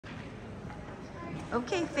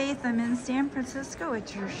Okay, Faith, I'm in San Francisco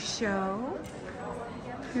at your show.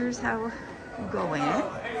 Here's how you go in.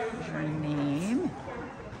 Here's your name.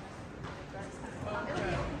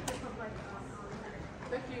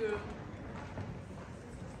 Thank you.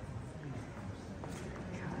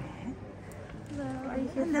 Hello, are you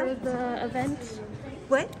here for the event?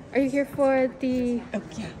 What? Are you here for the... Oh,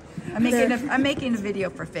 yeah. I'm making a video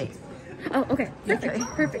for Faith. Oh, okay. Perfect. Okay.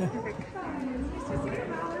 Perfect.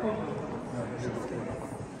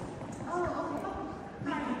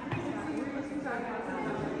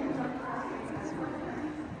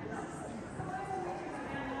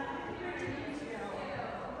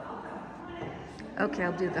 Okay,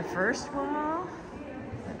 I'll do the first wall.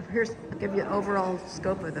 I'll give you an overall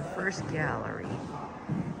scope of the first gallery.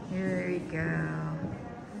 Here we go.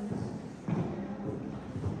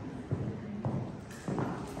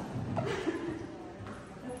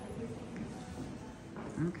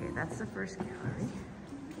 Okay, that's the first gallery.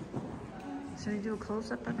 Should I do a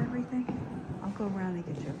close-up of everything? I'll go around and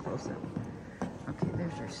get you a close-up. Okay,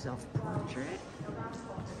 there's your self-portrait.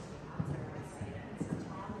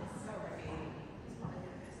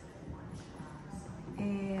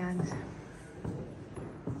 And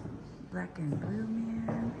black and blue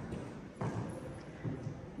man.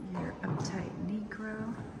 Your uptight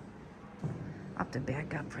Negro. I'll have to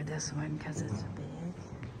back up for this one because it's big.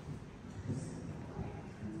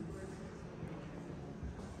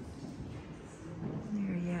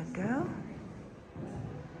 There you go.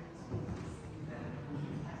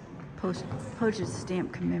 Postage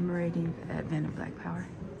stamp commemorating the advent of Black Power.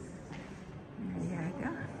 There you go.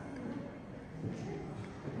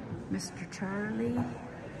 Mr. Charlie.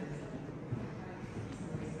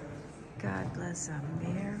 God bless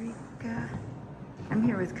America. I'm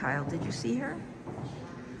here with Kyle. Did you see her?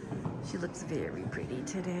 She looks very pretty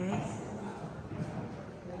today.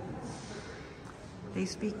 They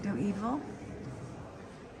speak no evil.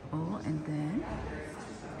 Oh, and then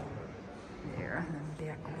there on the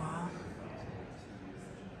back wall.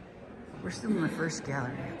 We're still in the first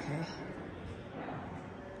gallery, okay?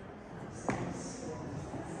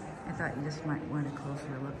 I thought you just might want a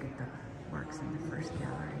closer look at the works in the first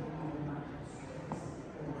gallery.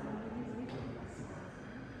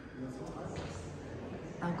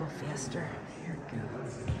 I'll go faster. Here it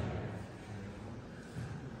goes.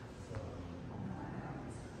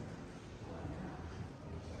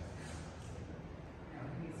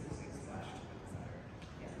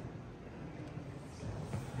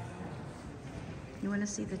 You want to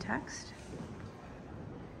see the text?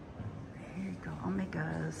 Here you go. I'll make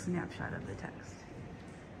a snapshot of the text.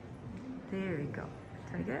 There you go.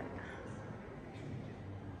 Did I get it?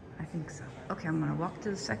 I think so. Okay, I'm going to walk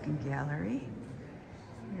to the second gallery.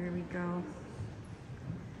 Here we go.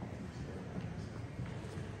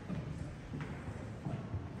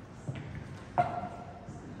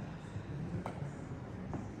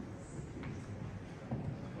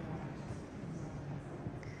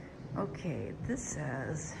 Okay, this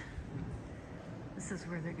says, this is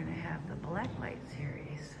where they're going to have the Blacklight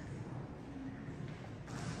series.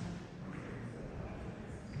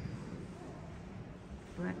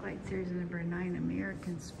 Blacklight series number 9,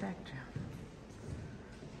 American Spectrum.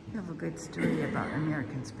 You have a good story about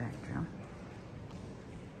American Spectrum.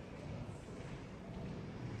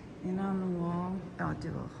 And on the wall, I'll do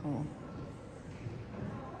a whole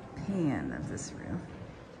pan of this room.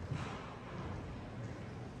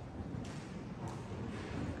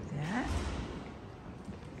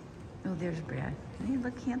 Oh, there's Brad. Hey,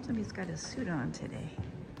 look handsome. He's got his suit on today.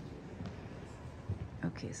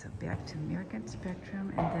 Okay, so back to American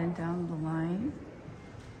Spectrum, and then down the line,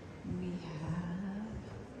 we have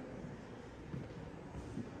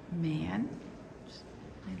Man.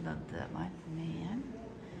 I love that one. Man.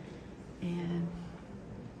 And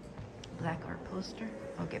Black Art Poster.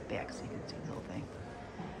 I'll get back so you can see the whole thing.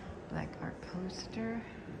 Black Art Poster.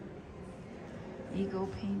 Ego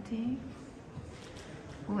Painting.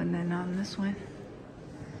 Oh, and then on this one,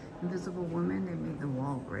 Invisible Woman, they made the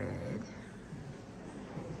wall red.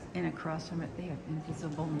 And across from it, they have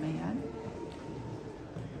Invisible Man.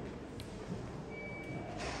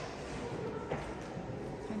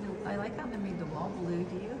 I like how they made the wall blue,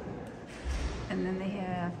 do you? And then they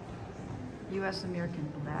have U.S. American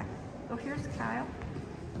Black. Oh, here's Kyle.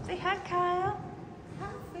 Say hi, Kyle.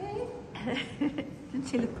 Hi, Faith. Didn't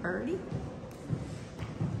she look pretty?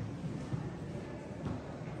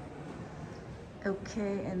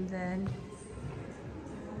 Okay, and then,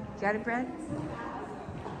 got it, Brad?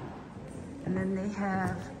 And then they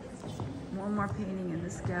have one more painting in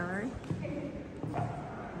this gallery.